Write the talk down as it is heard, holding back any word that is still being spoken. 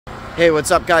Hey,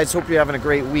 what's up guys? Hope you're having a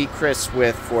great week. Chris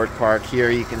with Ford Park here.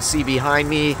 You can see behind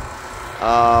me,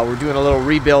 we're doing a little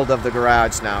rebuild of the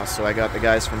garage now. So I got the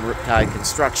guys from Riptide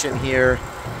Construction here.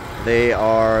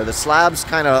 The slab's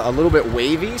kind of a little bit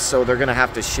wavy, so they're gonna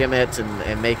have to shim it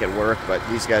and make it work, but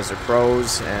these guys are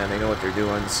pros and they know what they're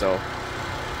doing, so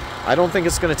I don't think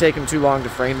it's gonna take them too long to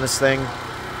frame this thing.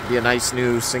 Be a nice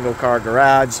new single car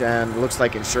garage, and it looks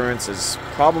like insurance is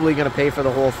probably going to pay for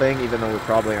the whole thing, even though we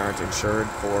probably aren't insured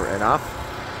for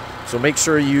enough. So make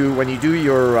sure when you do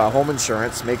your home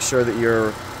insurance, make sure that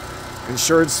you're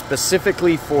insured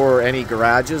specifically for any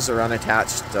garages or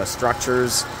unattached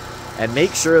structures, and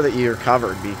make sure that you're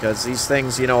covered, because these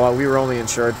things, you know, we were only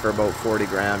insured for about 40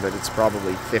 grand, but it's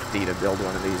probably 50 to build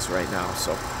one of these right now.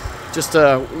 So just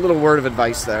a little word of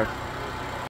advice there.